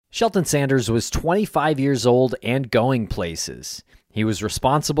Shelton Sanders was 25 years old and going places. He was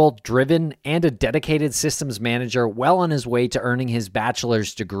responsible, driven, and a dedicated systems manager well on his way to earning his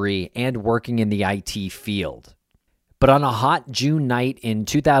bachelor's degree and working in the IT field. But on a hot June night in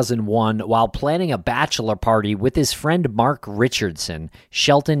 2001, while planning a bachelor party with his friend Mark Richardson,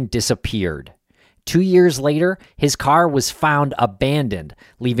 Shelton disappeared. 2 years later, his car was found abandoned,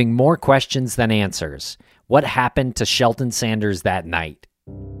 leaving more questions than answers. What happened to Shelton Sanders that night?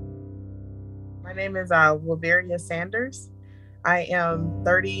 My name is Wilveria Sanders. I am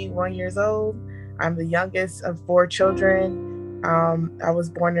 31 years old. I'm the youngest of 4 children. I was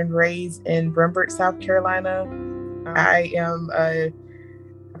born and raised in Brentwood, South Carolina. I am a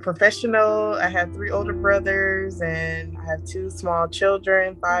professional. I have 3 older brothers and I have 2 small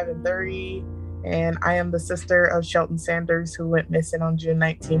children, 5 and 30. And I am the sister of Shelton Sanders, who went missing on June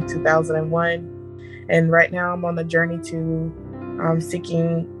 19, 2001. And right now I'm on the journey to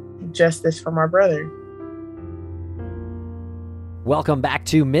seeking justice for my brother. Welcome back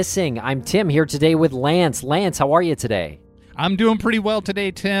to Missing. I'm Tim here today with Lance. Lance, how are you today? I'm doing pretty well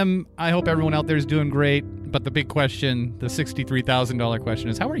today, Tim. I hope everyone out there is doing great. But the big question, the $63,000 question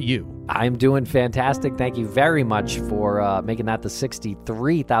is, how are you? I'm doing fantastic. Thank you very much for making that the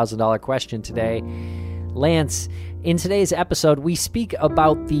 $63,000 question today. Lance, in today's episode, we speak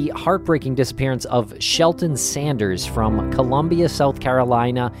about the heartbreaking disappearance of Shelton Sanders from Columbia, South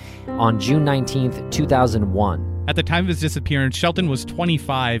Carolina on June 19th, 2001. At the time of his disappearance, Shelton was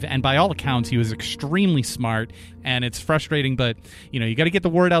 25, and by all accounts, he was extremely smart, and it's frustrating, but, you got to get the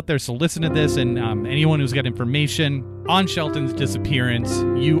word out there, so listen to this, and anyone who's got information on Shelton's disappearance,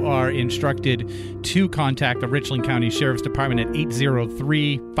 you are instructed to contact the Richland County Sheriff's Department at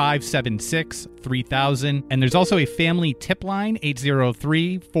 803-576-3000, and there's also a family tip line,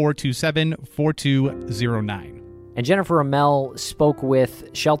 803-427-4209. And Jennifer Amell spoke with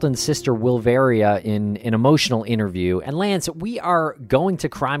Shelton's sister Wilveria in an emotional interview. And Lance, we are going to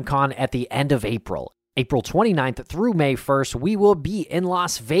CrimeCon at the end of April. April 29th through May 1st, we will be in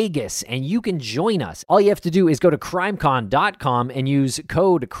Las Vegas, and you can join us. All you have to do is go to crimecon.com and use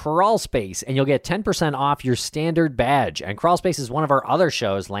code CrawlSpace, and you'll get 10% off your standard badge. And CrawlSpace is one of our other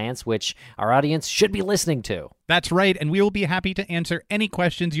shows, Lance, which our audience should be listening to. That's right, and we will be happy to answer any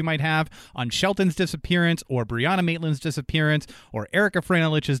questions you might have on Shelton's disappearance or Brianna Maitland's disappearance or Erica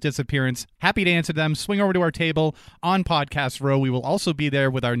Franolich's disappearance. Happy to answer them. Swing over to our table on Podcast Row. We will also be there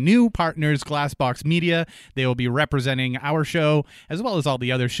with our new partners, Glassbox Media. They will be representing our show as well as all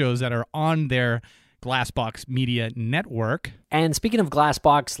the other shows that are on their Glassbox Media network. And speaking of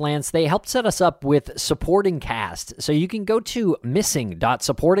Glassbox, Lance, they helped set us up with Supporting Cast. So you can go to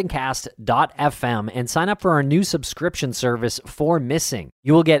missing.supportingcast.fm and sign up for our new subscription service for Missing.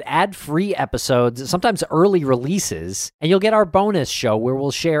 You will get ad-free episodes, sometimes early releases, and you'll get our bonus show where we'll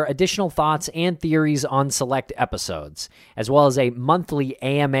share additional thoughts and theories on select episodes, as well as a monthly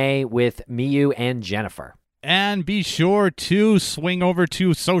AMA with Miyu and Jennifer. And be sure to swing over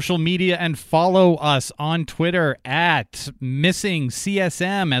to social media and follow us on Twitter at Missing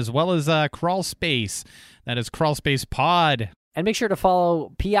CSM, as well as CrawlSpace. That is CrawlSpace Pod. And make sure to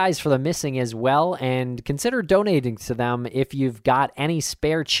follow PIs for the Missing as well, and consider donating to them if you've got any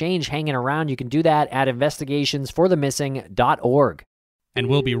spare change hanging around. You can do that at investigationsforthemissing.org. And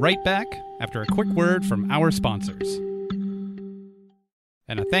we'll be right back after a quick word from our sponsors.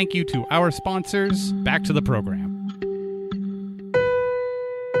 And a thank you to our sponsors. Back to the program.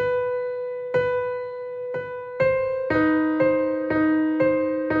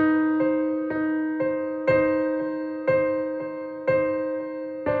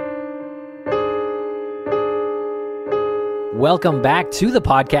 Welcome back to the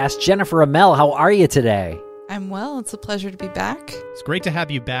podcast. Jennifer Amell, how are you today? I'm well. It's a pleasure to be back. It's great to have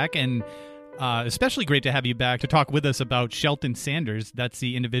you back, and especially great to have you back to talk with us about Shelton Sanders. That's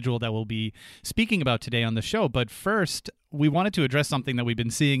the individual that we'll be speaking about today on the show. But first, we wanted to address something that we've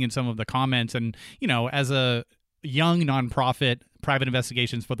been seeing in some of the comments. And, as a young nonprofit, Private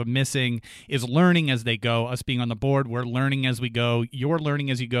Investigations for the Missing is learning as they go. Us being on the board, we're learning as we go. You're learning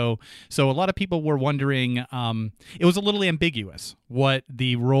as you go. So a lot of people were wondering, it was a little ambiguous what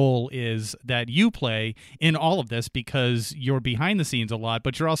the role is that you play in all of this, because you're behind the scenes a lot,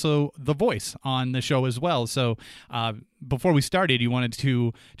 but you're also the voice on the show as well. So before we started, you wanted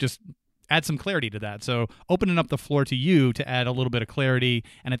to just add some clarity to that. So opening up the floor to you to add a little bit of clarity,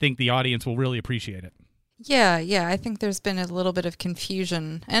 and I think the audience will really appreciate it. Yeah, I think there's been a little bit of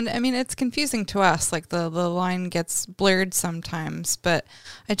confusion. And I mean, it's confusing to us, like the line gets blurred sometimes, but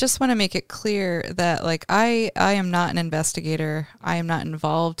I just want to make it clear that like I am not an investigator. I am not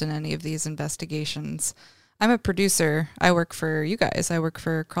involved in any of these investigations. I'm a producer. I work for you guys. I work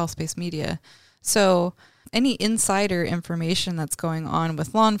for Crawl Space Media. So any insider information that's going on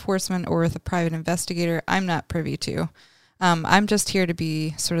with law enforcement or with a private investigator, I'm not privy to. I'm just here to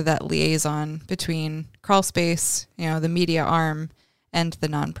be sort of that liaison between Crawl Space, the media arm, and the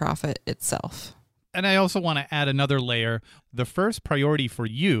nonprofit itself. And I also want to add another layer. The first priority for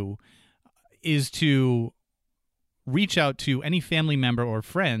you is to reach out to any family member or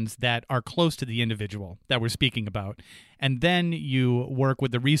friends that are close to the individual that we're speaking about. And then you work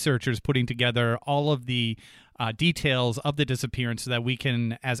with the researchers putting together all of the details of the disappearance so that we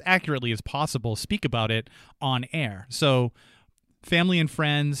can, as accurately as possible, speak about it on air. So family and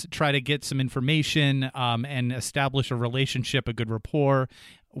friends try to get some information and establish a relationship, a good rapport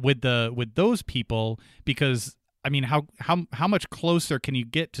with those people, because I mean, how much closer can you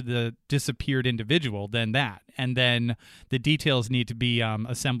get to the disappeared individual than that? And then the details need to be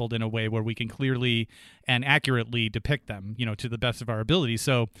assembled in a way where we can clearly and accurately depict them, to the best of our ability.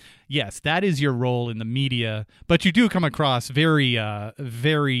 So, yes, that is your role in the media, but you do come across very,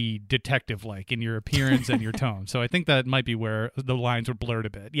 very detective-like in your appearance and your tone. So I think that might be where the lines were blurred a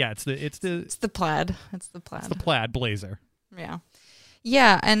bit. Yeah, it's the plaid. It's the plaid blazer.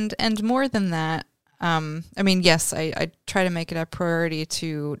 Yeah, and more than that. Yes, I try to make it a priority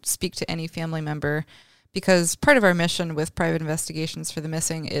to speak to any family member, because part of our mission with private investigations for the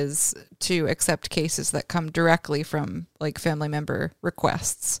missing is to accept cases that come directly from family member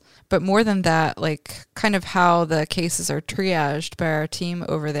requests. But more than that, kind of how the cases are triaged by our team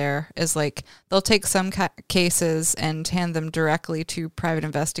over there is they'll take some cases and hand them directly to private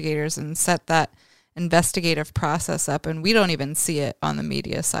investigators and set that investigative process up. And we don't even see it on the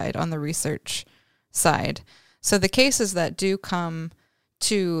media side, on the research side. So the cases that do come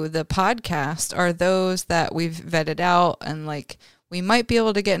to the podcast are those that we've vetted out, and we might be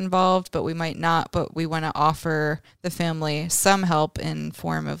able to get involved, but we might not, but we want to offer the family some help in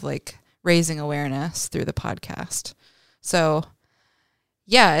form of raising awareness through the podcast. So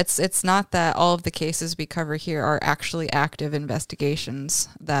yeah, it's not that all of the cases we cover here are actually active investigations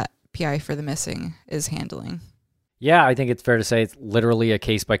that PI for the Missing is handling. Yeah, I think it's fair to say it's literally a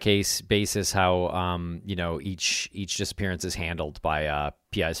case-by-case basis how, each disappearance is handled by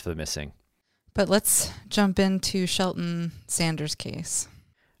PIs for the Missing. But let's jump into Shelton Sanders' case.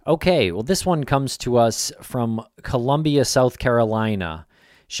 Okay, well, this one comes to us from Columbia, South Carolina.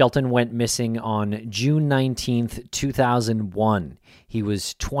 Shelton went missing on June 19th, 2001. He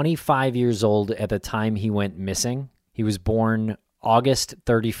was 25 years old at the time he went missing. He was born August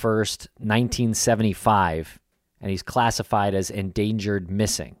 31st, 1975. And he's classified as endangered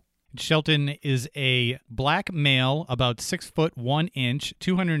missing. Shelton is a black male, about 6 foot 1 inch,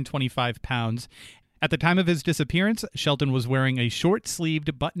 225 pounds. At the time of his disappearance, Shelton was wearing a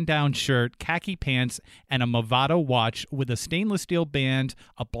short-sleeved button-down shirt, khaki pants, and a Movado watch with a stainless steel band,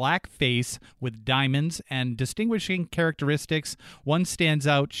 a black face with diamonds, and distinguishing characteristics. One stands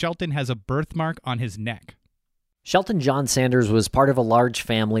out: Shelton has a birthmark on his neck. Shelton John Sanders was part of a large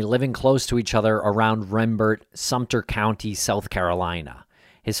family living close to each other around Rembert, Sumter County, South Carolina.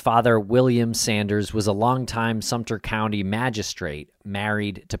 His father, William Sanders, was a longtime Sumter County magistrate,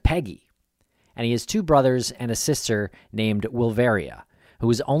 married to Peggy. And he has 2 brothers and a sister named Wilveria, who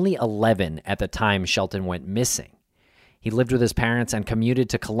was only 11 at the time Shelton went missing. He lived with his parents and commuted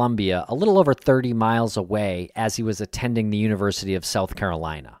to Columbia, a little over 30 miles away, as he was attending the University of South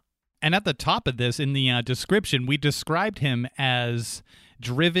Carolina. And at the top of this, in the description, we described him as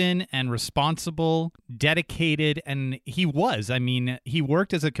driven and responsible, dedicated, and he was. I mean, he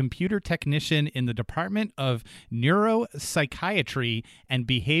worked as a computer technician in the Department of Neuropsychiatry and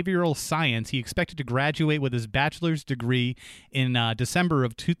Behavioral Science. He expected to graduate with his bachelor's degree in December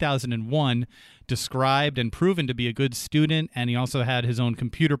of 2001, described and proven to be a good student, and he also had his own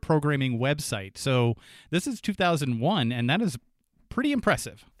computer programming website. So this is 2001, and that is pretty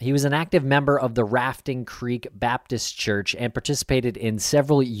impressive. He was an active member of the Rafting Creek Baptist Church and participated in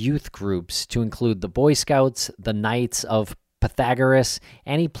several youth groups to include the Boy Scouts, the Knights of Pythagoras,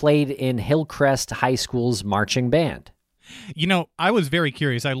 and he played in Hillcrest High School's marching band. I was very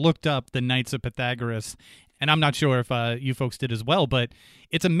curious. I looked up the Knights of Pythagoras, and I'm not sure if you folks did as well, but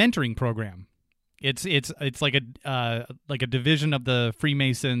it's a mentoring program. It's like a division of the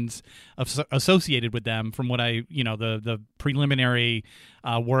Freemasons associated with them. From what the preliminary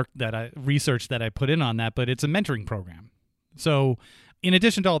research that I put in on that, but it's a mentoring program. So, in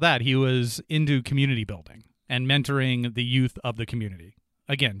addition to all that, he was into community building and mentoring the youth of the community.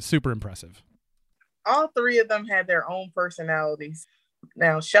 Again, super impressive. All 3 of them had their own personalities.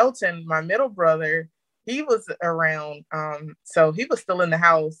 Now, Shelton, my middle brother, he was around, so he was still in the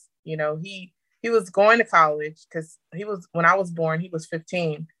house. He he was going to college because when I was born, he was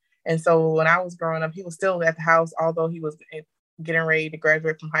 15. And so when I was growing up, he was still at the house, although he was getting ready to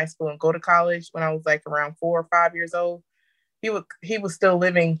graduate from high school and go to college when I was like around 4 or 5 years old. He was still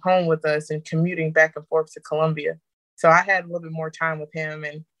living home with us and commuting back and forth to Columbia. So I had a little bit more time with him.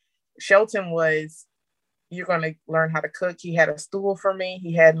 And Shelton was, you're going to learn how to cook. He had a stool for me.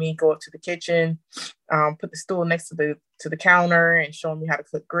 He had me go up to the kitchen, put the stool next to the counter and show me how to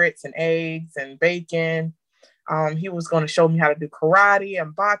cook grits and eggs and bacon. He was going to show me how to do karate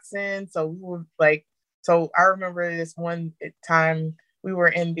and boxing. So we were like, so I remember this one time we were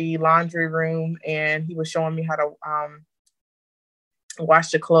in the laundry room and he was showing me how to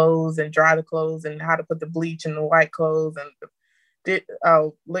wash the clothes and dry the clothes and how to put the bleach in the white clothes and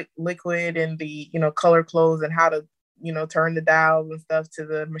liquid in the, color clothes and how to, turn the dials and stuff to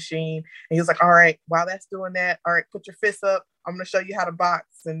the machine. And he was like, all right, while that's doing that, all right, put your fists up. I'm going to show you how to box.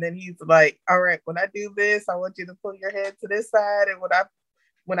 And then he's like, all right, when I do this, I want you to pull your head to this side. And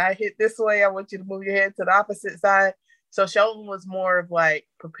when I hit this way, I want you to move your head to the opposite side. So Shelton was more of like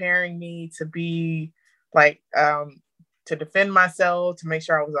preparing me to be like, to defend myself, to make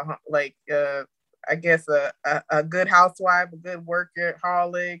sure I was a good housewife, a good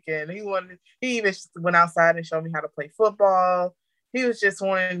workaholic. And he even went outside and showed me how to play football. He was just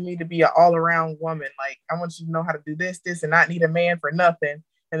wanting me to be an all-around woman. Like, I want you to know how to do this, and not need a man for nothing.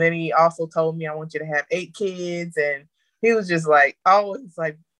 And then he also told me, I want you to have 8 kids. And he was just like, always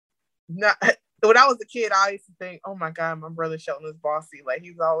like, not. When I was a kid, I used to think, oh my God, my brother Shelton is bossy. Like,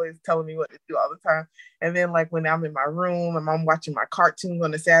 he's always telling me what to do all the time. And then like when I'm in my room and I'm watching my cartoons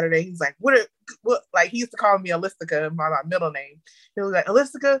on a Saturday, he's like, what, like he used to call me Alistica, my middle name. He was like,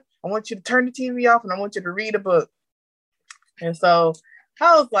 Alistica, I want you to turn the TV off and I want you to read a book. And so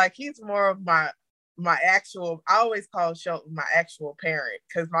I was like, he's more of my actual, I always call Shelton my actual parent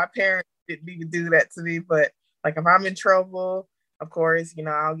because my parents didn't even do that to me. But like if I'm in trouble, of course,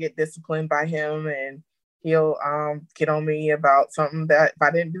 I'll get disciplined by him and he'll get on me about something that if I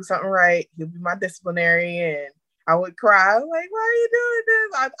didn't do something right, he'll be my disciplinary and I would cry. I was like, why are you doing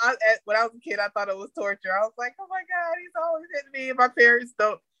this? When I was a kid, I thought it was torture. I was like, oh my God, he's always hitting me. And my parents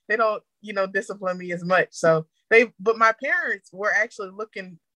don't discipline me as much. So but my parents were actually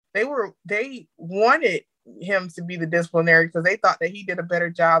they wanted him to be the disciplinary because they thought that he did a better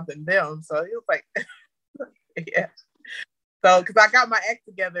job than them. So he was like, yeah. So, because I got my act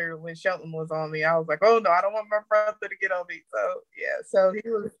together when Shelton was on me, I was like, oh no, I don't want my brother to get on me. So yeah, so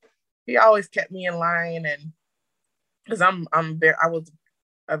he always kept me in line, and because I was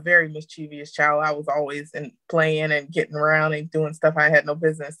a very mischievous child. I was always playing and getting around and doing stuff I had no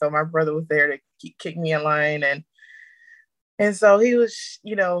business. So my brother was there to kick me in line, and so he was,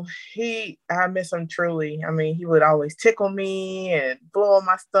 I miss him truly. I mean, he would always tickle me and blow on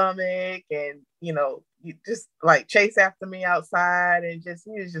my stomach and, you just like chase after me outside and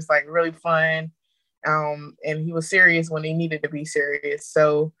he was just like really fun. And he was serious when he needed to be serious.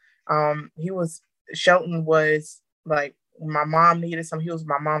 So Shelton was like, my mom needed something. He was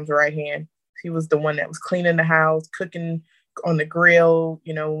my mom's right hand. He was the one that was cleaning the house, cooking on the grill.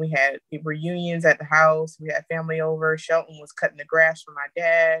 When we had reunions at the house, we had family over. Shelton was cutting the grass for my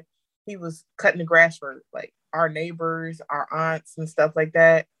dad. He was cutting the grass for like our neighbors, our aunts and stuff like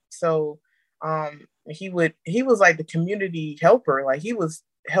that. So he was like the community helper. Like he was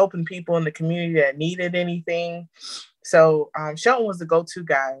helping people in the community that needed anything. So Shelton was the go-to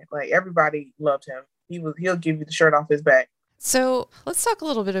guy. Like everybody loved him. He'll give you the shirt off his back. So let's talk a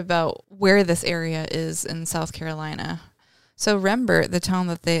little bit about where this area is in South Carolina. So Rembert, the town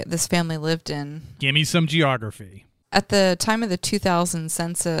that this family lived in. Give me some geography. At the time of the 2000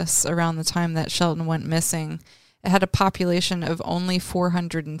 census, around the time that Shelton went missing, it had a population of only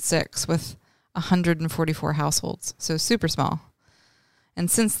 406 with 144 households. So super small.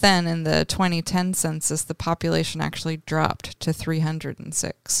 And since then, in the 2010 census, the population actually dropped to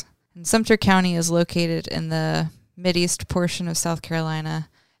 306. And Sumter County is located in the Mideast portion of South Carolina.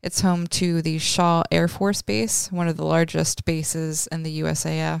 It's home to the Shaw Air Force Base, one of the largest bases in the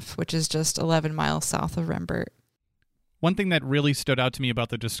USAF, which is just 11 miles south of Rembert. One thing that really stood out to me about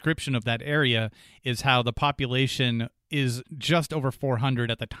the description of that area is how the population is just over 400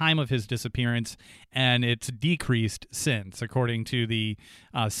 at the time of his disappearance, and it's decreased since, according to the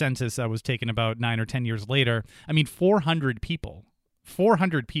census that was taken about 9 or 10 years later. I mean, 400 people.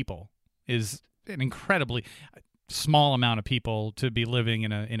 400 people is an incredibly small amount of people to be living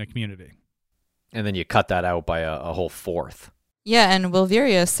in a community. And then you cut that out by a whole fourth. Yeah, and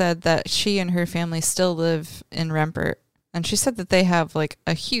Wilveria said that she and her family still live in Rembert. And she said that they have like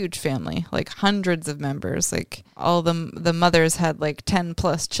a huge family, like hundreds of members. Like all the mothers had like 10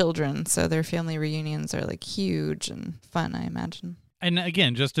 plus children. So their family reunions are like huge and fun, I imagine. And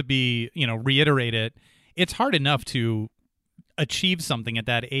again, just to reiterate it, it's hard enough to achieve something at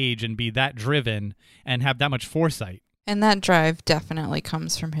that age and be that driven and have that much foresight. And that drive definitely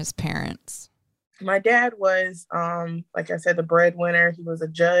comes from his parents. My dad was, like I said, the breadwinner. He was a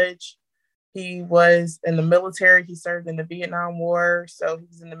judge. He was in the military. He served in the Vietnam War. So he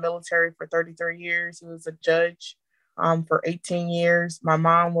was in the military for 33 years. He was a judge for 18 years. My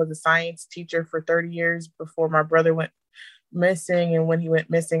mom was a science teacher for 30 years before my brother went missing. And when he went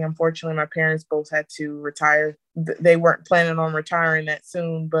missing, unfortunately, my parents both had to retire. They weren't planning on retiring that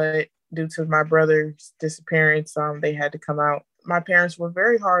soon, but due to my brother's disappearance, they had to come out. My parents were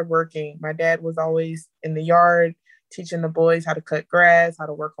very hardworking. My dad was always in the yard, teaching the boys how to cut grass, how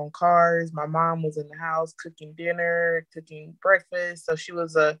to work on cars. My mom was in the house cooking dinner, cooking breakfast. So she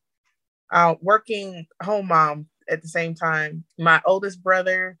was a working home mom at the same time. My oldest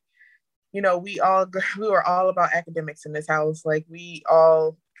brother, we were all about academics in this house. Like we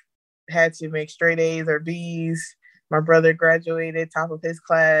all had to make straight A's or B's. My brother graduated top of his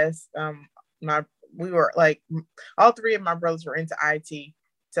class. We were like, all three of my brothers were into IT.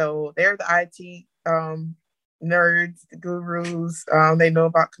 So they're the IT nerds, the gurus. They know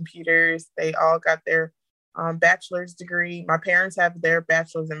about computers. They all got their bachelor's degree. My parents have their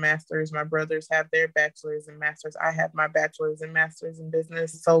bachelor's and master's. My brothers have their bachelor's and master's. I have my bachelor's and master's in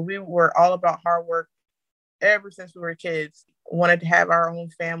business. So we were all about hard work ever since we were kids. Wanted to have our own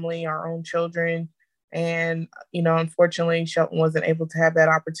family, our own children. And, unfortunately, Shelton wasn't able to have that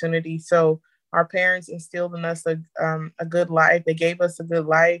opportunity. So our parents instilled in us a good life. They gave us a good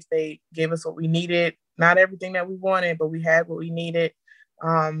life. They gave us what we needed. Not everything that we wanted, but we had what we needed.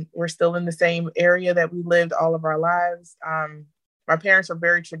 We're still in the same area that we lived all of our lives. My parents are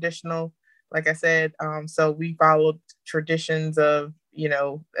very traditional, like I said. So we followed traditions of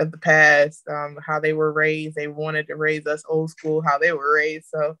the past, how they were raised. They wanted to raise us old school, how they were raised.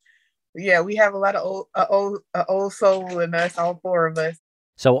 So yeah, we have a lot of old soul in us, all four of us.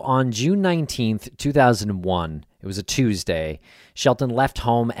 So on June 19th, 2001, it was a Tuesday, Shelton left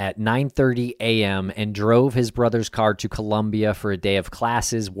home at 9:30 a.m. and drove his brother's car to Columbia for a day of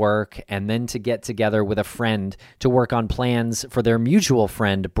classes, work, and then to get together with a friend to work on plans for their mutual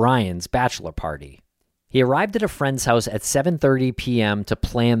friend Brian's bachelor party. He arrived at a friend's house at 7:30 p.m. to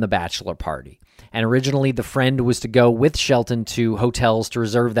plan the bachelor party. And originally, the friend was to go with Shelton to hotels to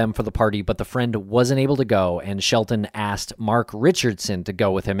reserve them for the party, but the friend wasn't able to go, and Shelton asked Mark Richardson to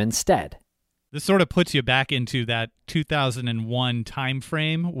go with him instead. This sort of puts you back into that 2001 time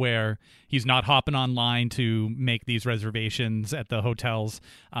frame where he's not hopping online to make these reservations at the hotels.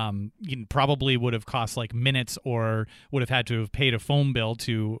 Probably would have cost like minutes, or would have had to have paid a phone bill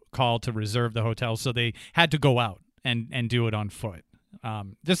to call to reserve the hotel. So they had to go out and do it on foot.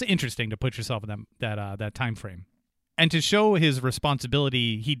 Just interesting to put yourself in that time frame. And to show his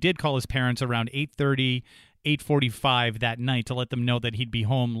responsibility, he did call his parents around 8:30, 8:45 that night to let them know that he'd be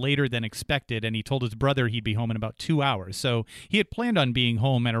home later than expected, and he told his brother he'd be home in about 2 hours. So he had planned on being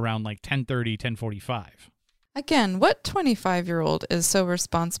home at around like 10:30, 10:45. Again, what 25-year-old is so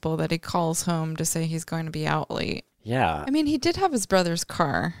responsible that he calls home to say he's going to be out late? Yeah. I mean, he did have his brother's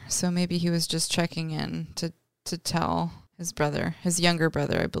car, so maybe he was just checking in to tell his brother, his younger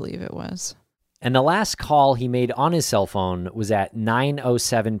brother, I believe it was. And the last call he made on his cell phone was at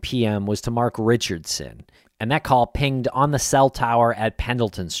 9:07 p.m. was to Mark Richardson. And that call pinged on the cell tower at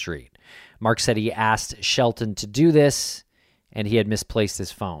Pendleton Street. Mark said he asked Shelton to do this, and he had misplaced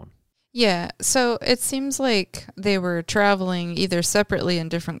his phone. Yeah, so it seems like they were traveling either separately in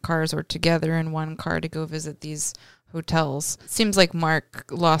different cars or together in one car to go visit these hotels. It seems like Mark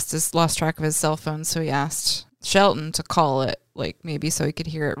lost track of his cell phone, so he asked Shelton to call it, like maybe so he could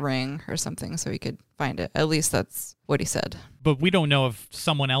hear it ring or something so he could find it. At least that's what he said. But we don't know if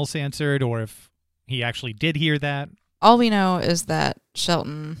someone else answered or if he actually did hear that. All we know is that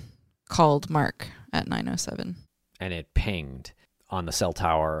Shelton called Mark at 9:07. And it pinged on the cell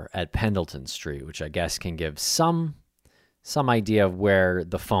tower at Pendleton Street, which I guess can give some idea of where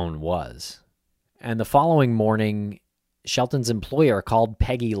the phone was. And the following morning, Shelton's employer called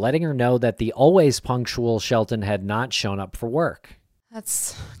Peggy, letting her know that the always punctual Shelton had not shown up for work.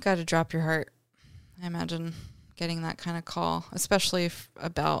 That's got to drop your heart, I imagine, getting that kind of call, especially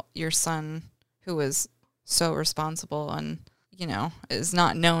about your son who was so responsible and, is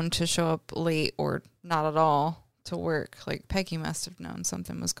not known to show up late or not at all to work. Like, Peggy must have known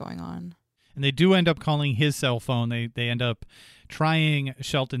something was going on. And they do end up calling his cell phone. They end up trying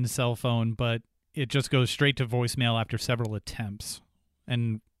Shelton's cell phone, but it just goes straight to voicemail after several attempts.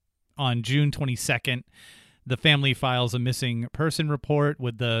 And on June 22nd, the family files a missing person report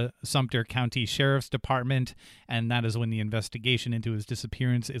with the Sumter County Sheriff's Department, and that is when the investigation into his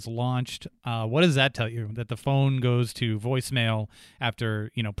disappearance is launched. What does that tell you? That the phone goes to voicemail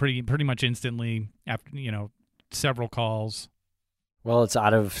after, pretty much instantly after, several calls. Well, it's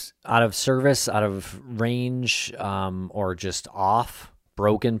out of service, out of range, or just off,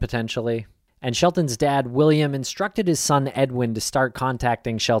 broken potentially. And Shelton's dad, William, instructed his son, Edwin, to start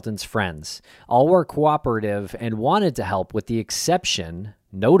contacting Shelton's friends. All were cooperative and wanted to help with the exception,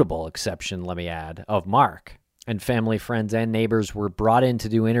 notable exception, let me add, of Mark. And family, friends, and neighbors were brought in to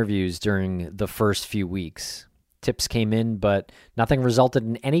do interviews during the first few weeks. Tips came in, but nothing resulted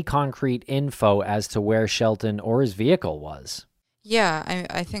in any concrete info as to where Shelton or his vehicle was. Yeah,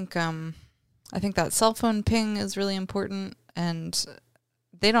 I think that cell phone ping is really important, and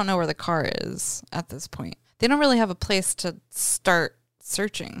they don't know where the car is at this point. They don't really have a place to start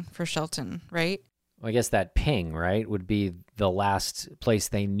searching for Shelton, right? Well, I guess that ping, right, would be the last place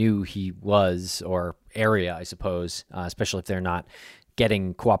they knew he was, or area, I suppose, especially if they're not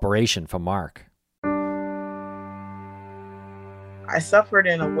getting cooperation from Mark. I suffered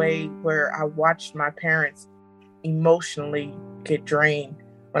in a way where I watched my parents emotionally get drained.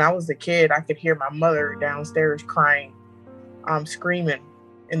 When I was a kid, I could hear my mother downstairs crying, screaming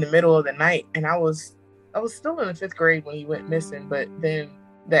in the middle of the night, and I was still in the 5th grade when he went missing. But then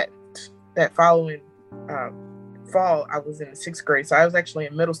that following fall, I was in the 6th grade, so I was actually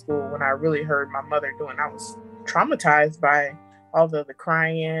in middle school when I really heard my mother doing. I was traumatized by all the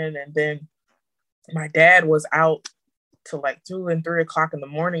crying, and then my dad was out to like 2 and 3 o'clock in the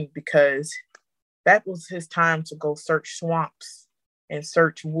morning because that was his time to go search swamps and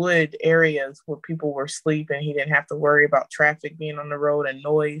search wood areas where people were sleeping. He didn't have to worry about traffic being on the road and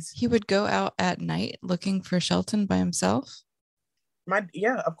noise. He would go out at night looking for Shelton by himself?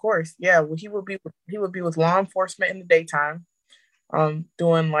 Yeah, of course. Yeah, well, he would be with law enforcement in the daytime,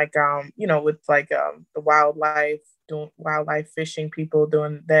 doing with the wildlife, doing wildlife fishing, people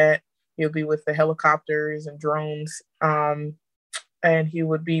doing that. He'll be with the helicopters and drones, and he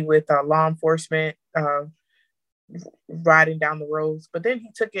would be with law enforcement, riding down the roads. But then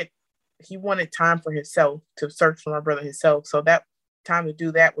he wanted time for himself to search for my brother himself. So that time to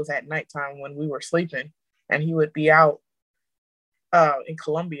do that was at nighttime when we were sleeping, and he would be out in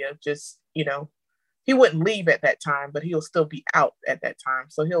Columbia. Just, he wouldn't leave at that time, but he'll still be out at that time.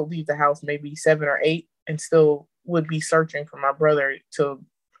 So he'll leave the house maybe 7 or 8 and still would be searching for my brother till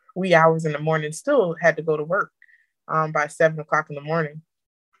wee hours in the morning. Still had to go to work by 7 o'clock in the morning.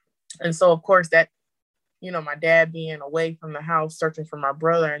 And so, of course, that, my dad being away from the house searching for my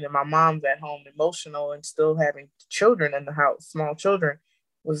brother, and then my mom's at home emotional and still having children in the house, small children,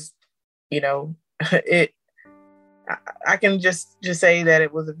 was, it. I can just say that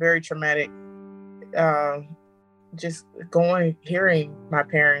it was a very traumatic, just hearing my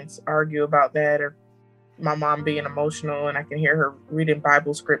parents argue about that, or my mom being emotional, and I can hear her reading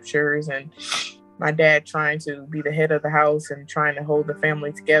Bible scriptures, and my dad trying to be the head of the house and trying to hold the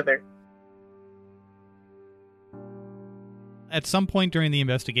family together. At some point during the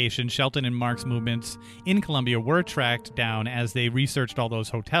investigation, Shelton and Mark's movements in Columbia were tracked down as they researched all those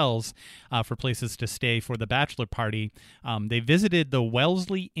hotels for places to stay for the bachelor party. They visited the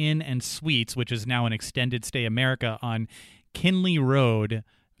Wellesley Inn and Suites, which is now an Extended Stay America on Kinley Road.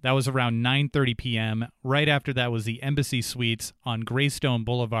 That was around 9:30 p.m. Right after that was the Embassy Suites on Greystone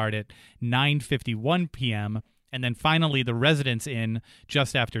Boulevard at 9:51 p.m. And then finally the Residence Inn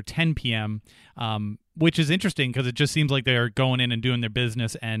just after 10 p.m., which is interesting because it just seems like they're going in and doing their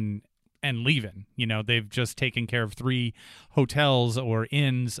business and leaving. They've just taken care of 3 hotels or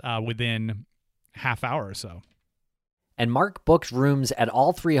inns within half hour or so. And Mark booked rooms at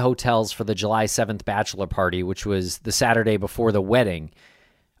all 3 hotels for the July 7th bachelor party, which was the Saturday before the wedding.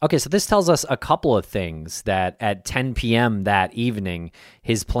 Okay, so this tells us a couple of things, that at 10 p.m. that evening,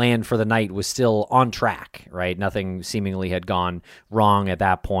 his plan for the night was still on track, right? Nothing seemingly had gone wrong at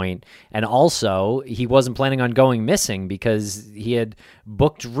that point. And also, he wasn't planning on going missing because he had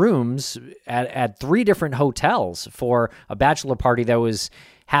booked rooms at 3 different hotels for a bachelor party that was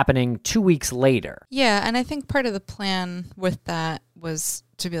happening 2 weeks later. Yeah, and I think part of the plan with that was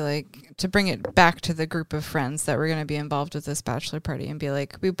to bring it back to the group of friends that were going to be involved with this bachelor party and be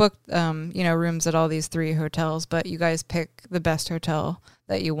like, we booked, rooms at all these 3 hotels, but you guys pick the best hotel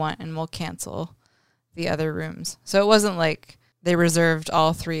that you want and we'll cancel the other rooms. So it wasn't like they reserved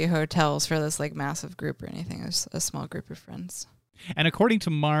all 3 hotels for this like massive group or anything. It was a small group of friends. And according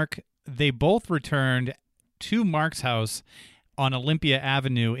to Mark, they both returned to Mark's house on Olympia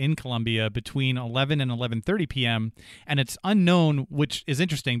Avenue in Columbia between 11 and 11:30 p.m. And it's unknown, which is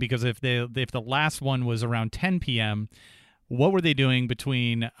interesting because if the last one was around 10 p.m., what were they doing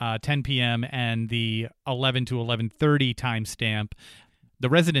between 10 p.m. and the 11 to 11:30 timestamp? The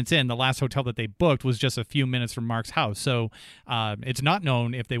Residence Inn, the last hotel that they booked, was just a few minutes from Mark's house. So it's not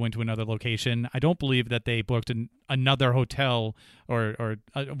known if they went to another location. I don't believe that they booked another hotel or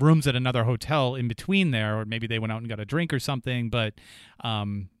rooms at another hotel in between there, or maybe they went out and got a drink or something. But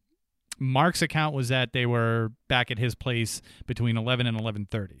Mark's account was that they were back at his place between 11 and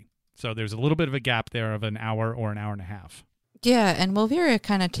 11:30. So there's a little bit of a gap there of an hour or an hour and a half. Yeah, and Wolveria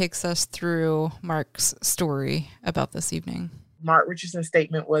kind of takes us through Mark's story about this evening. Mark Richardson's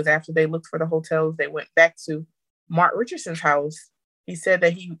statement was after they looked for the hotels, they went back to Mark Richardson's house. He said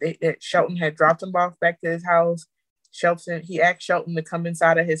that that Shelton had dropped him off back to his house. He asked Shelton to come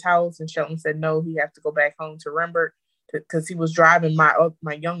inside of his house, and Shelton said no, he had to go back home to Rembert because he was driving my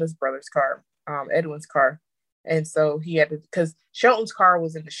youngest brother's car, Edwin's car. And so he had to, because Shelton's car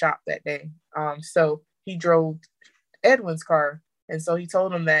was in the shop that day. So he drove Edwin's car. And so he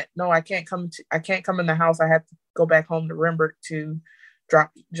told him that, no, I can't come in the house. I have to go back home to Rembert to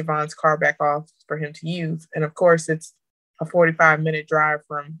drop Javon's car back off for him to use. And of course, it's a 45-minute drive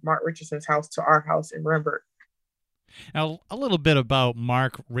from Mark Richardson's house to our house in Rembert. Now, a little bit about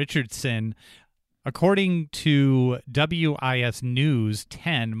Mark Richardson. According to WIS News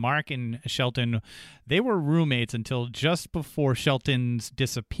 10, Mark and Shelton, they were roommates until just before Shelton's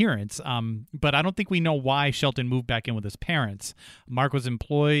disappearance. But I don't think we know why Shelton moved back in with his parents. Mark was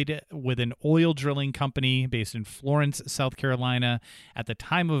employed with an oil drilling company based in Florence, South Carolina at the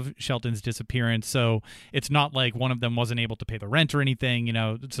time of Shelton's disappearance. So it's not like one of them wasn't able to pay the rent or anything,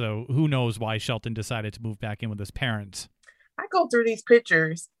 so who knows why Shelton decided to move back in with his parents. I go through these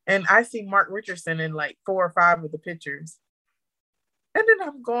pictures and I see Mark Richardson in like 4 or 5 of the pictures. And then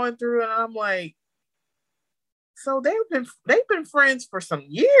I'm going through and I'm like, so they've been friends for some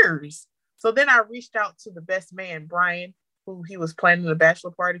years. So then I reached out to the best man, Brian, who he was planning the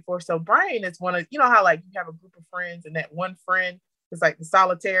bachelor party for. So Brian is one of, how like you have a group of friends and that one friend is like the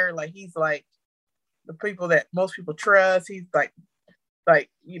solitaire, like he's like the people that most people trust. He's like,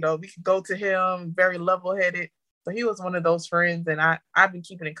 we can go to him, very level-headed. So he was one of those friends, and I've been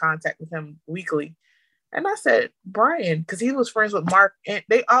keeping in contact with him weekly. And I said, Brian, because he was friends with Mark, and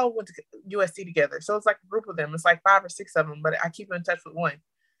they all went to USC together. So it's like a group of them. It's like 5 or 6 of them, but I keep in touch with one.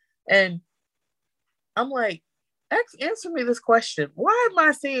 And I'm like, answer me this question. Why am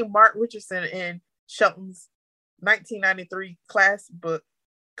I seeing Mark Richardson in Shelton's 1993 class book,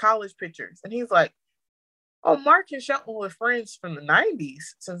 college pictures? And he's like, oh, Mark and Shelton were friends from the 90s,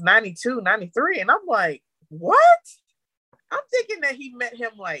 since 92, 93. And I'm like, what? I'm thinking that he met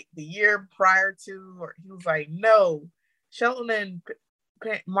him like the year prior to, or he was like, no, Shelton and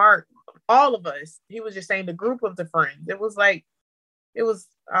Mark, all of us, he was just saying the group of the friends. It was,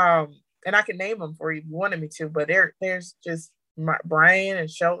 and I can name them for you if you wanted me to, but there's just Brian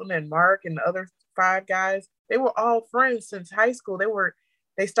and Shelton and Mark and the other 5 guys. They were all friends since high school.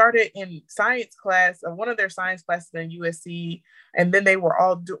 They started in science class, one of their science classes in USC, and then they were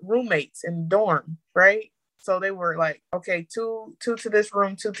all roommates in the dorm, right? So they were like, okay, two to this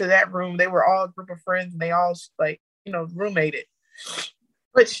room, 2 to that room. They were all a group of friends, and they all roommated.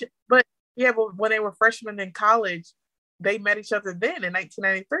 But when they were freshmen in college, they met each other then in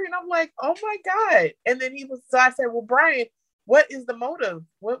 1993, and I'm like, oh my God! And then so I said, well, Brian, what is the motive?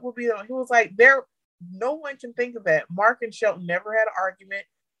 What will be? He was like, no one can think of that. Mark and Shelton never had an argument.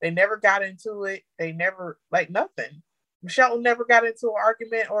 They never got into it. They never nothing. Shelton never got into an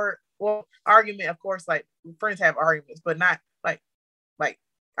argument argument, of course, like friends have arguments, but not like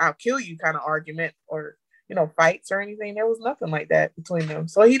I'll kill you kind of argument or, fights or anything. There was nothing like that between them.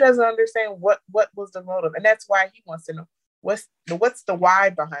 So he doesn't understand what was the motive. And that's why he wants to know what's the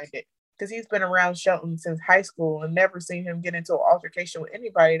why behind it. Because he's been around Shelton since high school and never seen him get into an altercation with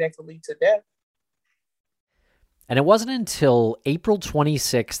anybody that could lead to death. And it wasn't until April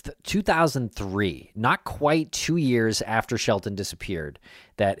 26th, 2003, not quite 2 years after Shelton disappeared,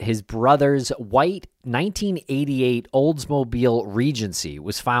 that his brother's white 1988 Oldsmobile Regency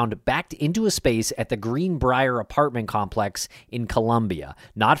was found backed into a space at the Greenbrier apartment complex in Columbia,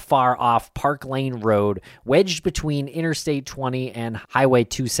 not far off Park Lane Road, wedged between Interstate 20 and Highway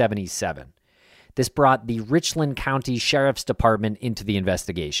 277. This brought the Richland County Sheriff's Department into the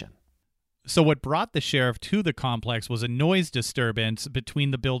investigation. So what brought the sheriff to the complex was a noise disturbance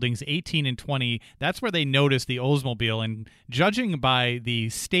between the buildings 18 and 20. That's where they noticed the Oldsmobile, and judging by the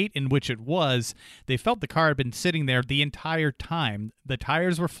state in which it was, they felt the car had been sitting there the entire time. The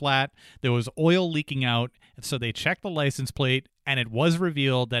tires were flat, there was oil leaking out, so they checked the license plate, and it was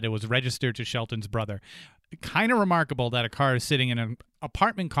revealed that it was registered to Shelton's brother. Kind of remarkable that a car is sitting in an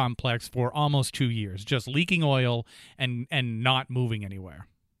apartment complex for almost 2 years, just leaking oil and not moving anywhere.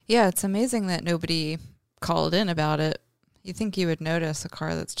 Yeah, it's amazing that nobody called in about it. You think you would notice a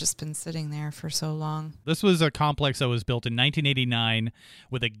car that's just been sitting there for so long. This was a complex that was built in 1989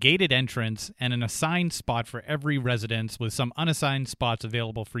 with a gated entrance and an assigned spot for every residence, with some unassigned spots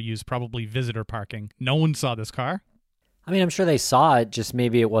available for use, probably visitor parking. No one saw this car. I mean, I'm sure they saw it, just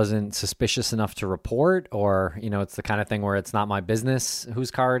maybe it wasn't suspicious enough to report, or, it's the kind of thing where it's not my business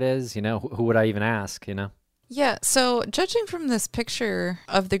whose car it is. Who would I even ask, Yeah, so judging from this picture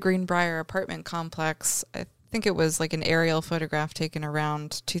of the Greenbrier apartment complex, I think it was like an aerial photograph taken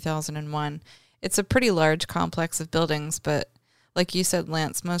around 2001. It's a pretty large complex of buildings, but like you said,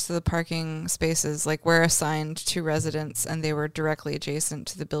 Lance, most of the parking spaces were assigned to residents, and they were directly adjacent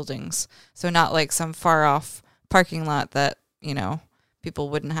to the buildings. So not like some far off parking lot that, people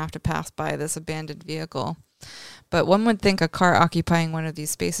wouldn't have to pass by this abandoned vehicle. But one would think a car occupying one of these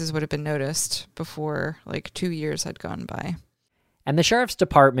spaces would have been noticed before 2 years had gone by. And the sheriff's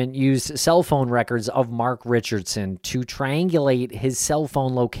department used cell phone records of Mark Richardson to triangulate his cell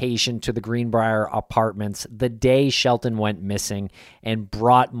phone location to the Greenbrier apartments the day Shelton went missing, and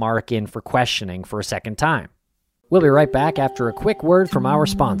brought Mark in for questioning for a second time. We'll be right back after a quick word from our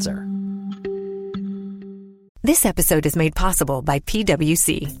sponsor. This episode is made possible by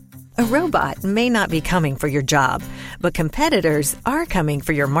PwC. A robot may not be coming for your job, but competitors are coming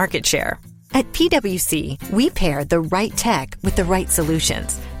for your market share. At PwC, we pair the right tech with the right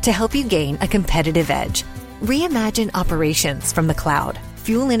solutions to help you gain a competitive edge. Reimagine operations from the cloud,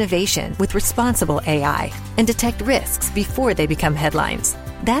 fuel innovation with responsible AI, and detect risks before they become headlines.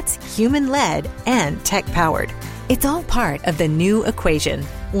 That's human-led and tech-powered. It's all part of The New Equation.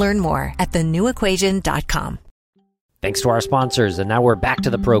 Learn more at thenewequation.com. Thanks to our sponsors, and now we're back to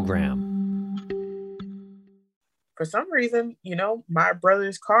the program. For some reason, my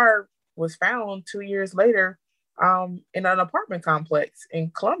brother's car was found 2 years later in an apartment complex in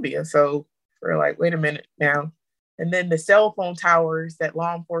Columbia. So we're like, wait a minute now. And then the cell phone towers that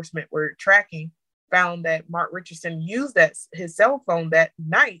law enforcement were tracking found that Mark Richardson used his cell phone that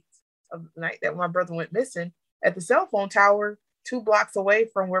night that my brother went missing at the cell phone tower 2 blocks away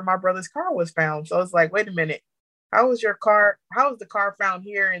from where my brother's car was found. So it's like, wait a minute. How is the car found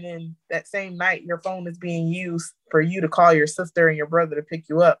here? And then that same night, your phone is being used for you to call your sister and your brother to pick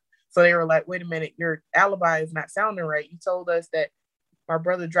you up. So they were like, wait a minute, your alibi is not sounding right. You told us that my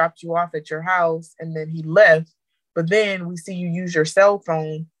brother dropped you off at your house and then he left. But then we see you use your cell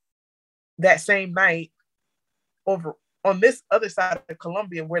phone that same night over on this other side of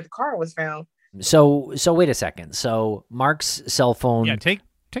Columbia where the car was found. So wait a second. So Mark's cell phone. Yeah, take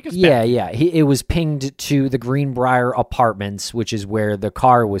us back. Yeah. It was pinged to the Greenbrier apartments, which is where the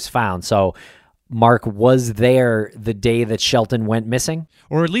car was found. So Mark was there the day that Shelton went missing?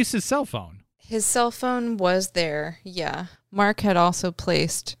 Or at least his cell phone. His cell phone was there, yeah. Mark had also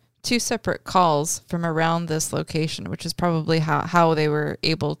placed 2 separate calls from around this location, which is probably how they were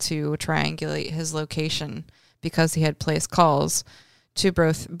able to triangulate his location, because he had placed calls to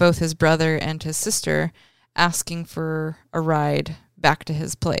both his brother and his sister asking for a ride back to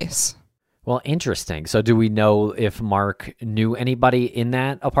his place. Well, interesting. So do we know if Mark knew anybody in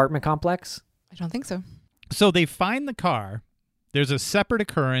that apartment complex? I don't think so. So they find the car. There's a separate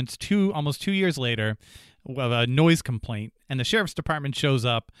occurrence almost 2 years later of a noise complaint, and the sheriff's department shows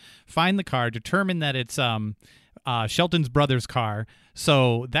up, find the car, determine that it's Shelton's brother's car.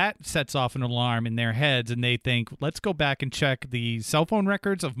 So that sets off an alarm in their heads, and they think, let's go back and check the cell phone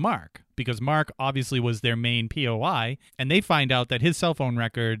records of Mark, because Mark obviously was their main POI, and they find out that his cell phone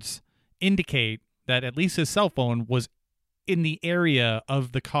records indicate that at least his cell phone was in the area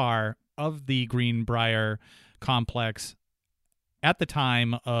of the car of the Greenbrier complex at the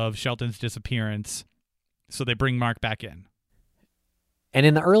time of Shelton's disappearance. So they bring Mark back in. And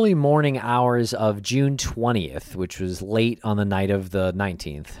in the early morning hours of June 20th, which was late on the night of the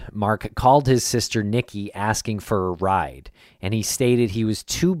 19th, Mark called his sister Nikki asking for a ride, and he stated he was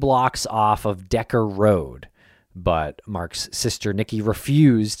 2 blocks off of Decker Road, but Mark's sister Nikki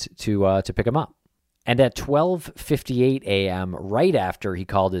refused to pick him up. And at 12:58 a.m., right after he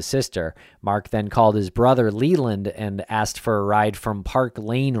called his sister, Mark then called his brother Leland and asked for a ride from Park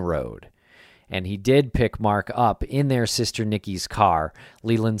Lane Road. and he did pick Mark up in their sister Nikki's car.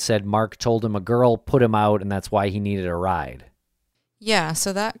 Leland said Mark told him a girl put him out, and that's why he needed a ride. Yeah,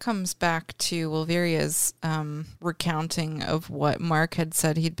 so that comes back to Wolveria's recounting of what Mark had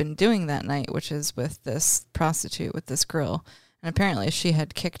said he'd been doing that night, which is with this prostitute, with this girl. And apparently she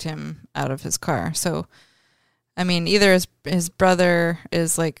had kicked him out of his car. So, I mean, either his brother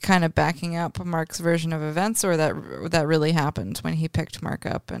is like kind of backing up Mark's version of events, or that really happened when he picked Mark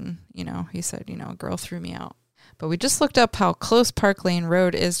up and, he said, a girl threw me out. But we just looked up how close Park Lane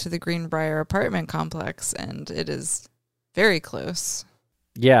Road is to the Greenbrier apartment complex, and it is very close.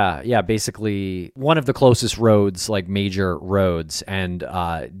 Yeah, basically one of the closest roads, like major roads, and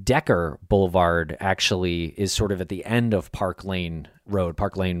Decker Boulevard actually is sort of at the end of Park Lane Road.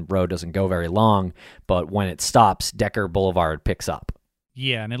 Park Lane Road doesn't go very long, but when it stops, Decker Boulevard picks up.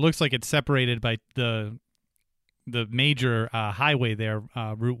 Yeah, and it looks like it's separated by the major highway there,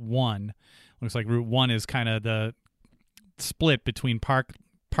 Route 1. Looks like Route 1 is kind of the split between Park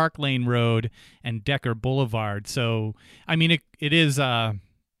Lane Road and Decker Boulevard. So, I mean, it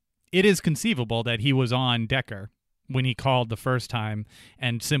is conceivable that he was on Decker when he called the first time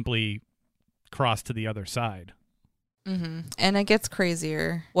and simply crossed to the other side. Mm-hmm. And it gets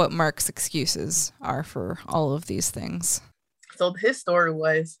crazier what Mark's excuses are for all of these things. So his story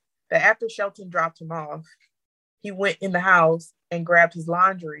was that after Shelton dropped him off, he went in the house and grabbed his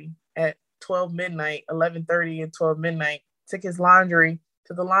laundry at 12 midnight, 11:30 and 12 midnight, took his laundry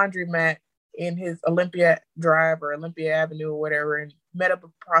to the laundromat in his Olympia Drive or Olympia Avenue or whatever, and met up a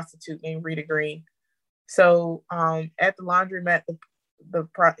prostitute named Rita Green. So at the laundromat,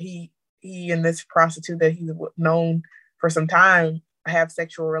 he and this prostitute that he's known for some time have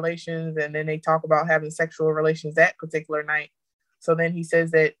sexual relations, and then they talk about having sexual relations that particular night. So then he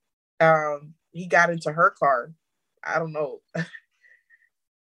says that he got into her car. I don't know.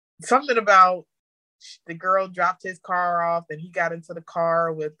 Something about the girl dropped his car off and he got into the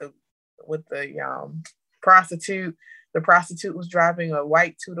car with the prostitute. The prostitute was driving a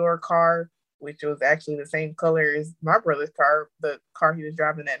white two-door car, which was actually the same color as my brother's car. The car he was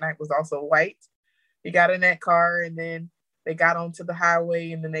driving that night was also white. He got in that car, and then they got onto the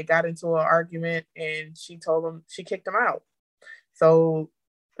highway, and then they got into an argument, and she kicked him out. So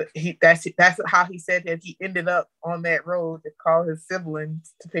that's how he said that he ended up on that road to call his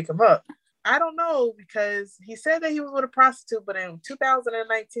siblings to pick him up. I don't know, because he said that he was with a prostitute, but in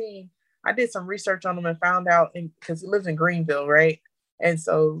 2019, I did some research on him and found out, because he lives in Greenville, right? And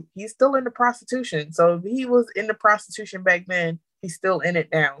so he's still into prostitution. So if he was into prostitution back then, he's still in it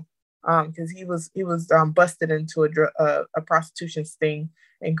now, because he was busted into a prostitution sting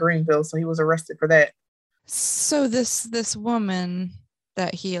in Greenville. So he was arrested for that. So this woman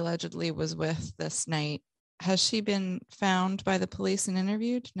that he allegedly was with this night, has she been found by the police and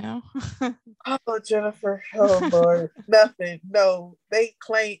interviewed? No. Oh, Jennifer. Oh, Lord. Nothing. No, they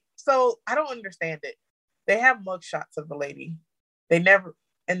claim. So I don't understand it. They have mugshots of the lady. They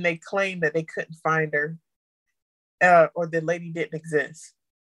claim that they couldn't find her, or the lady didn't exist.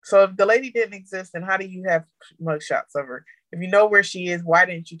 So if the lady didn't exist, then how do you have mugshots of her? If you know where she is, why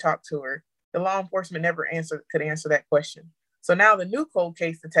didn't you talk to her? The law enforcement never could answer that question. So now the new cold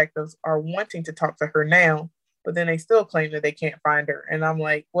case detectives are wanting to talk to her now, but then they still claim that they can't find her. And I'm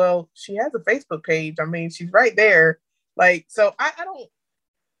like, well, she has a Facebook page. I mean, she's right there. Like, so I don't,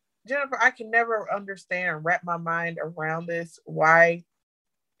 Jennifer, I can never understand or wrap my mind around this, why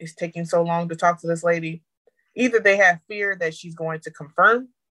it's taking so long to talk to this lady. Either they have fear that she's going to confirm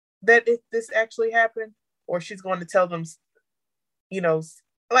that this actually happened, or she's going to tell them,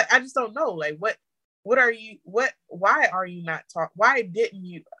 like, I just don't know. Like, why are you not talk? Why didn't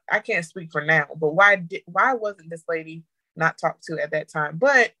you? I can't speak for now, but why wasn't this lady not talked to at that time?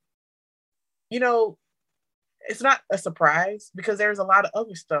 But, it's not a surprise, because there's a lot of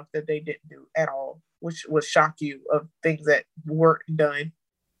other stuff that they didn't do at all, which would shock you, of things that weren't done.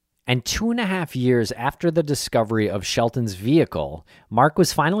 And 2.5 years after the discovery of Shelton's vehicle, Mark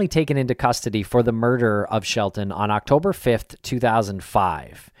was finally taken into custody for the murder of Shelton on October 5th,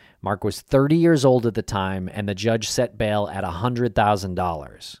 2005. Mark was 30 years old at the time, and the judge set bail at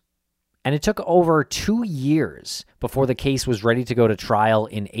 $100,000. And it took over 2 years before the case was ready to go to trial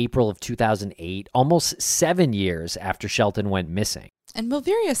in April of 2008, almost 7 years after Shelton went missing. And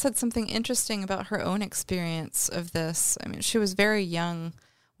Wolveria said something interesting about her own experience of this. I mean, she was very young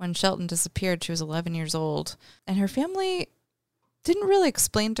when Shelton disappeared. She was 11 years old, and her family didn't really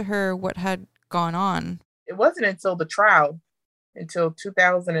explain to her what had gone on. It wasn't until the trial, until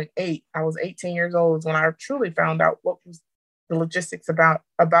 2008, I was 18 years old, when I truly found out what was the logistics about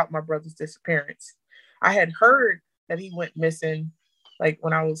my brother's disappearance. I had heard that he went missing, like,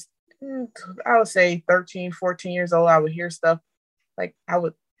 when I was I would say 13, 14 years old, I would hear stuff. Like I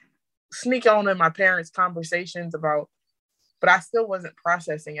would sneak on in my parents' conversations about, but I still wasn't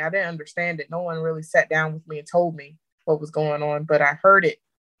processing. I didn't understand it. No one really sat down with me and told me what was going on, but I heard it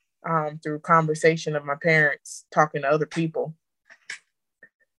through conversation of my parents talking to other people.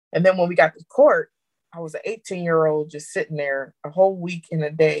 And then when we got to court, I was an 18-year-old just sitting there a whole week and a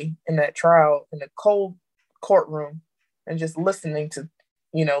day in that trial in a cold courtroom and just listening to,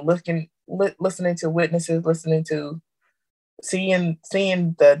 listening to witnesses, listening to seeing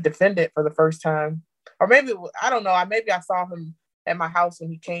the defendant for the first time. Or maybe, I don't know, maybe I saw him at my house when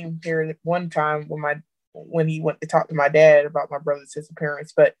he came here one time when he went to talk to my dad about my brother's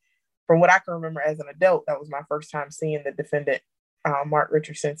disappearance. But from what I can remember as an adult, that was my first time seeing the defendant, Mark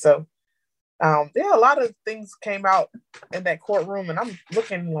Richardson. So, a lot of things came out in that courtroom, and I'm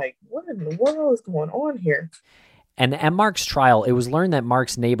looking like, what in the world is going on here? And at Mark's trial, it was learned that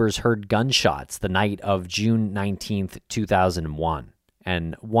Mark's neighbors heard gunshots the night of June 19th, 2001.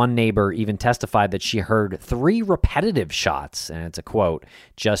 And one neighbor even testified that she heard 3 repetitive shots, and it's a quote,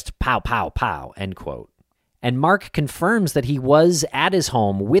 just pow, pow, pow, end quote. And Mark confirms that he was at his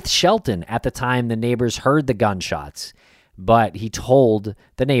home with Shelton at the time the neighbors heard the gunshots, but he told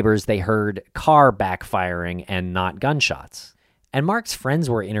the neighbors they heard car backfiring and not gunshots. And Mark's friends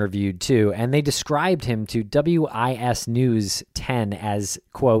were interviewed too, and they described him to WIS News 10 as,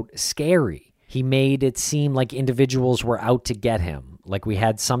 quote, scary. He made it seem like individuals were out to get him, like we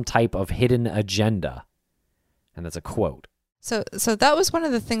had some type of hidden agenda. And that's a quote. So that was one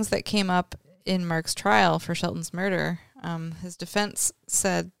of the things that came up in Mark's trial for Shelton's murder. His defense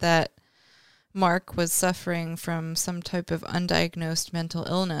said that Mark was suffering from some type of undiagnosed mental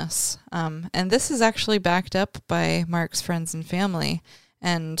illness. And this is actually backed up by Mark's friends and family.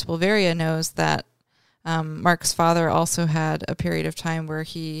 And Wolveria knows that Mark's father also had a period of time where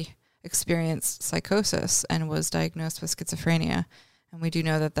he experienced psychosis and was diagnosed with schizophrenia. And we do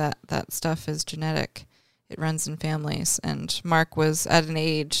know that stuff is genetic. It runs in families. And Mark was at an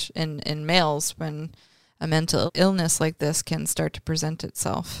age in males when a mental illness like this can start to present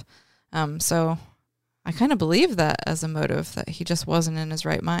itself. So I kind of believe that as a motive, that he just wasn't in his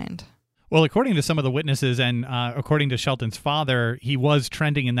right mind. Well, according to some of the witnesses and according to Shelton's father, he was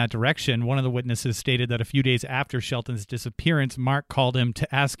trending in that direction. One of the witnesses stated that a few days after Shelton's disappearance, Mark called him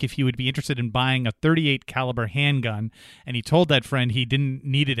to ask if he would be interested in buying a .38 caliber handgun, and he told that friend he didn't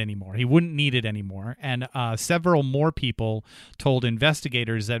need it anymore. He wouldn't need it anymore. And several more people told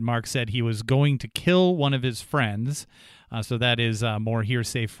investigators that Mark said he was going to kill one of his friends. So that is more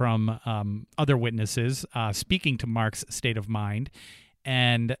hearsay from other witnesses speaking to Mark's state of mind.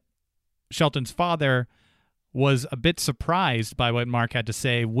 And Shelton's father was a bit surprised by what Mark had to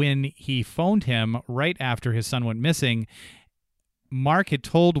say when he phoned him right after his son went missing. Mark had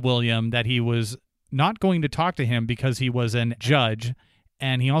told William that he was not going to talk to him because he was a judge,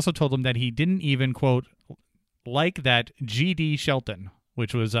 and he also told him that he didn't even, quote, like that G.D. Shelton,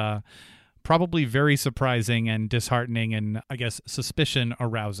 which was probably very surprising and disheartening and, I guess, suspicion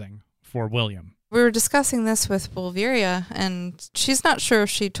arousing for William. We were discussing this with Wolveria, and she's not sure if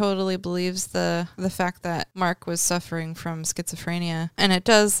she totally believes the fact that Mark was suffering from schizophrenia. And it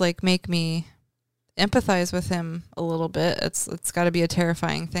does make me empathize with him a little bit. It's got to be a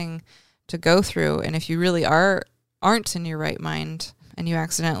terrifying thing to go through. And if you really aren't in your right mind and you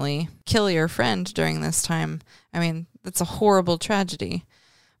accidentally kill your friend during this time, I mean, that's a horrible tragedy.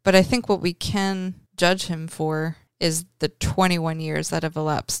 But I think what we can judge him for is the 21 years that have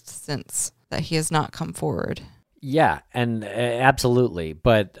elapsed since that he has not come forward. Yeah, and absolutely.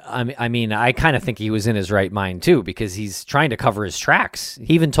 But I mean, I kind of think he was in his right mind too, because he's trying to cover his tracks.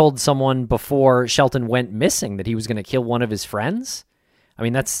 He even told someone before Shelton went missing that he was going to kill one of his friends. I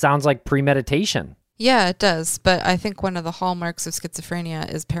mean, that sounds like premeditation. Yeah, it does. But I think one of the hallmarks of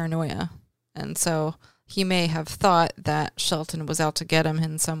schizophrenia is paranoia. And so he may have thought that Shelton was out to get him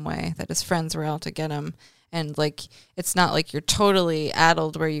in some way, that his friends were out to get him. And it's not like you're totally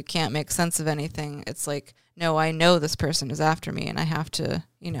addled where you can't make sense of anything. It's like, no, I know this person is after me and I have to,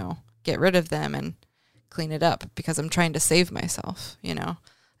 get rid of them and clean it up because I'm trying to save myself.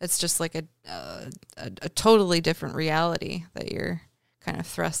 It's just like a totally different reality that you're kind of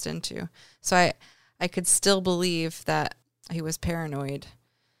thrust into. So I could still believe that he was paranoid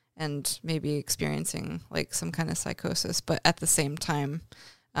and maybe experiencing some kind of psychosis, but at the same time,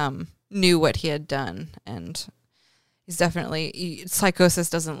 knew what he had done. And he's definitely, psychosis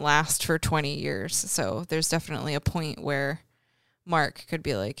doesn't last for 20 years. So there's definitely a point where Mark could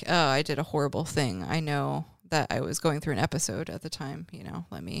be like, oh, I did a horrible thing. I know that I was going through an episode at the time,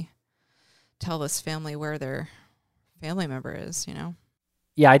 let me tell this family where their family member is,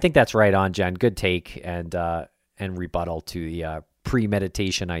 Yeah, I think that's right on, Jen. Good take and rebuttal to the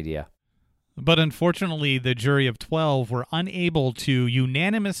premeditation idea. But unfortunately, the jury of 12 were unable to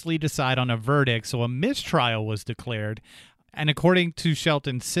unanimously decide on a verdict, so a mistrial was declared. And according to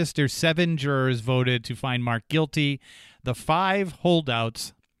Shelton's sister, 7 jurors voted to find Mark guilty. The 5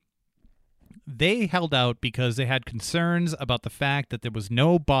 holdouts, they held out because they had concerns about the fact that there was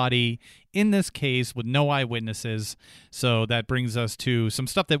no body in this case with no eyewitnesses. So that brings us to some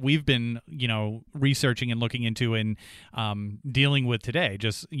stuff that we've been, researching and looking into and dealing with today.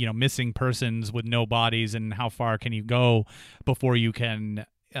 Just, missing persons with no bodies, and how far can you go before you can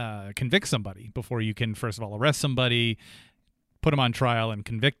convict somebody, before you can, first of all, arrest somebody, put them on trial, and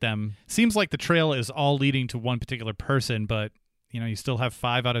convict them. Seems like the trail is all leading to one particular person, but you still have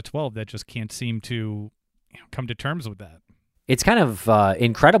 5 out of 12 that just can't seem to come to terms with that. It's kind of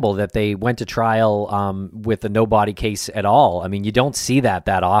incredible that they went to trial with a no-body case at all. I mean, you don't see that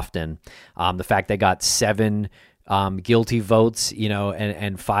often. The fact they got 7 guilty votes,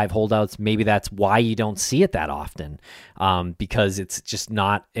 and 5 holdouts, maybe that's why you don't see it that often, because it's just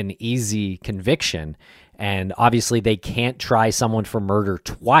not an easy conviction. And obviously they can't try someone for murder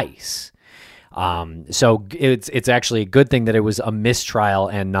twice. So it's actually a good thing that it was a mistrial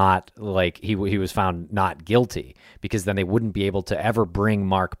and not like he was found not guilty, because then they wouldn't be able to ever bring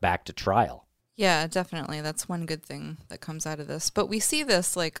Mark back to trial. Yeah, definitely. That's one good thing that comes out of this. But we see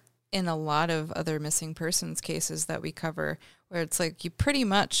this like in a lot of other missing persons cases that we cover, where it's like you pretty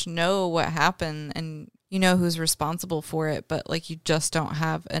much know what happened and you know who's responsible for it, but like you just don't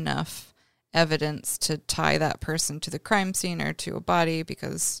have enough evidence to tie that person to the crime scene or to a body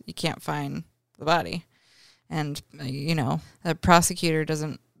because you can't find the body. And the prosecutor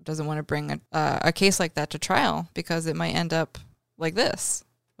doesn't want to bring a case like that to trial because it might end up like this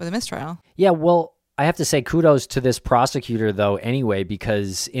with a mistrial. Yeah, well, I have to say kudos to this prosecutor though anyway,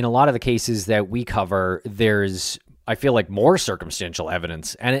 because in a lot of the cases that we cover, there's, I feel like, more circumstantial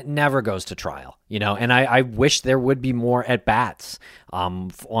evidence and it never goes to trial, and I wish there would be more at bats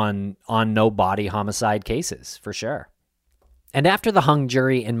on no body homicide cases for sure. And after the hung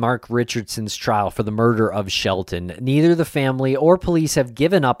jury in Mark Richardson's trial for the murder of Shelton, neither the family or police have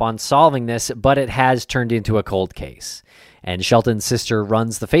given up on solving this, but it has turned into a cold case. And Shelton's sister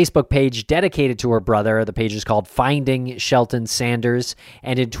runs the Facebook page dedicated to her brother. The page is called Finding Shelton Sanders.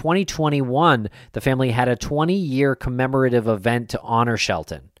 And in 2021, the family had a 20-year commemorative event to honor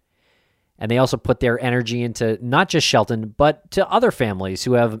Shelton. And they also put their energy into not just Shelton, but to other families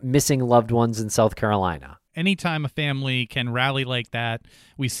who have missing loved ones in South Carolina. Anytime a family can rally like that,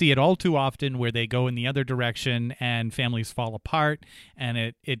 we see it all too often where they go in the other direction and families fall apart and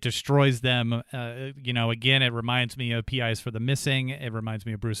it destroys them. Again, it reminds me of PIs for the Missing. It reminds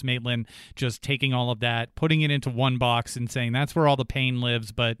me of Bruce Maitland, just taking all of that, putting it into one box and saying that's where all the pain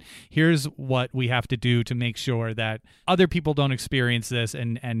lives. But here's what we have to do to make sure that other people don't experience this,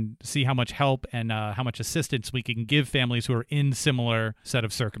 and see how much help and how much assistance we can give families who are in similar set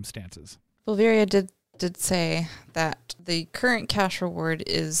of circumstances. Bulveria did say that the current cash reward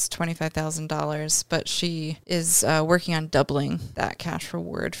is $25,000, but she is working on doubling that cash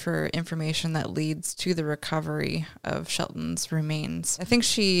reward for information that leads to the recovery of Shelton's remains. I think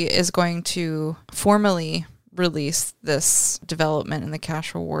she is going to formally release this development in the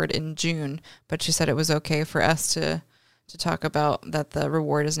cash reward in June, but she said it was okay for us to talk about that the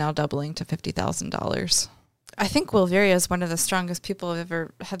reward is now doubling to $50,000. I think Wolveria is one of the strongest people I've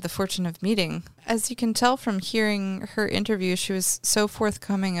ever had the fortune of meeting. As you can tell from hearing her interview, she was so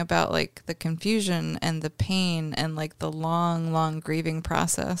forthcoming about like the confusion and the pain and like the long grieving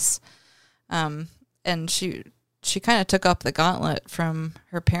process. And she kind of took up the gauntlet from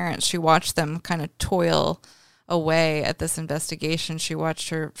her parents. She watched them kind of toil away at this investigation. She watched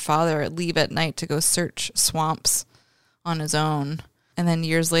her father leave at night to go search swamps on his own. And then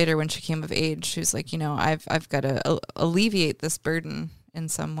years later, when she came of age, she was like, I've got to alleviate this burden in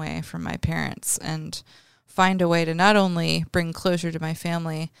some way from my parents and find a way to not only bring closure to my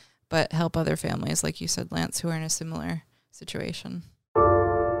family, but help other families, like you said, Lance, who are in a similar situation.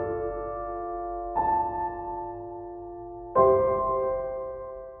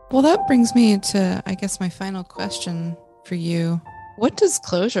 Well, that brings me to, I guess, my final question for you. What does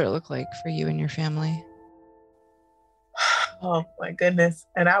closure look like for you and your family? Oh my goodness.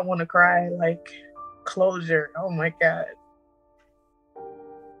 And I want to cry, like, closure. Oh my God.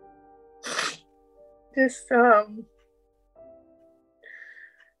 Just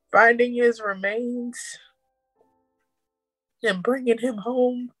finding his remains and bringing him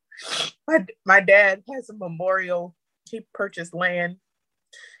home. My dad has a memorial. He purchased land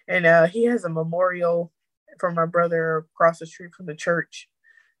and he has a memorial for my brother across the street from the church.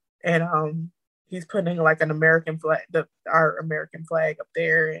 and he's putting like an American flag, our American flag up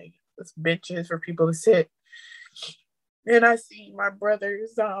there, and there's benches for people to sit. And I see my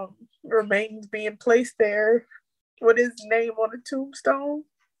brother's remains being placed there with his name on a tombstone.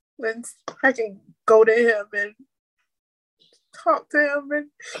 And I can go to him and talk to him and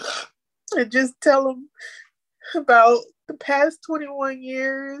just tell him about the past 21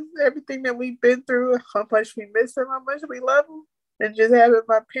 years, everything that we've been through, how much we miss him, how much we love him. And just having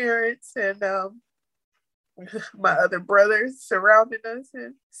my parents and my other brothers surrounding us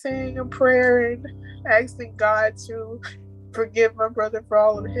and saying a prayer and asking God to forgive my brother for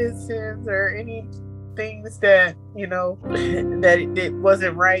all of his sins or any things that, that it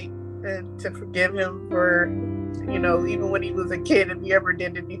wasn't right, and to forgive him for, even when he was a kid, if he ever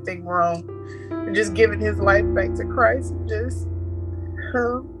did anything wrong, and just giving his life back to Christ, and just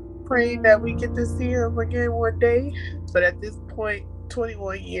praying that we get to see him again one day. But at this point,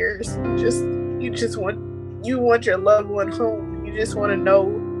 21 years, you want your loved one home. You just want to know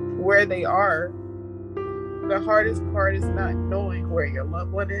where they are. The hardest part is not knowing where your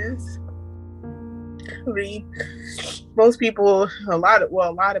loved one is. I mean, most people, a lot of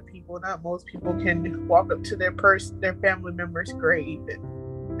people, not most people, can walk up to their family member's grave,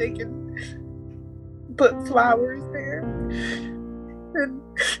 and they can put flowers there, and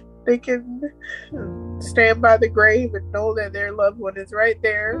they can stand by the grave and know that their loved one is right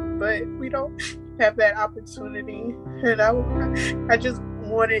there. But we don't have that opportunity, and I just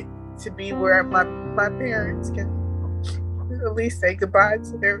want it to be where my parents can at least say goodbye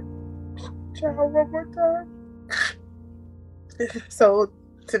to their child one more time. So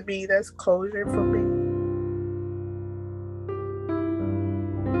to me, that's closure for me.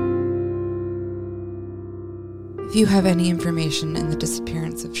 If you have any information in the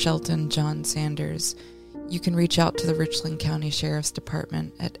disappearance of Shelton John Sanders, you can reach out to the Richland County Sheriff's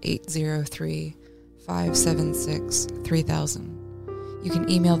Department at 803-576-3000. You can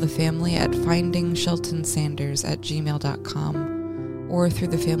email the family at findingsheltonsanders@gmail.com or through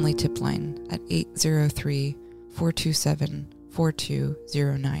the family tip line at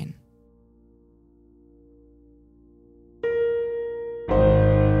 803-427-4209.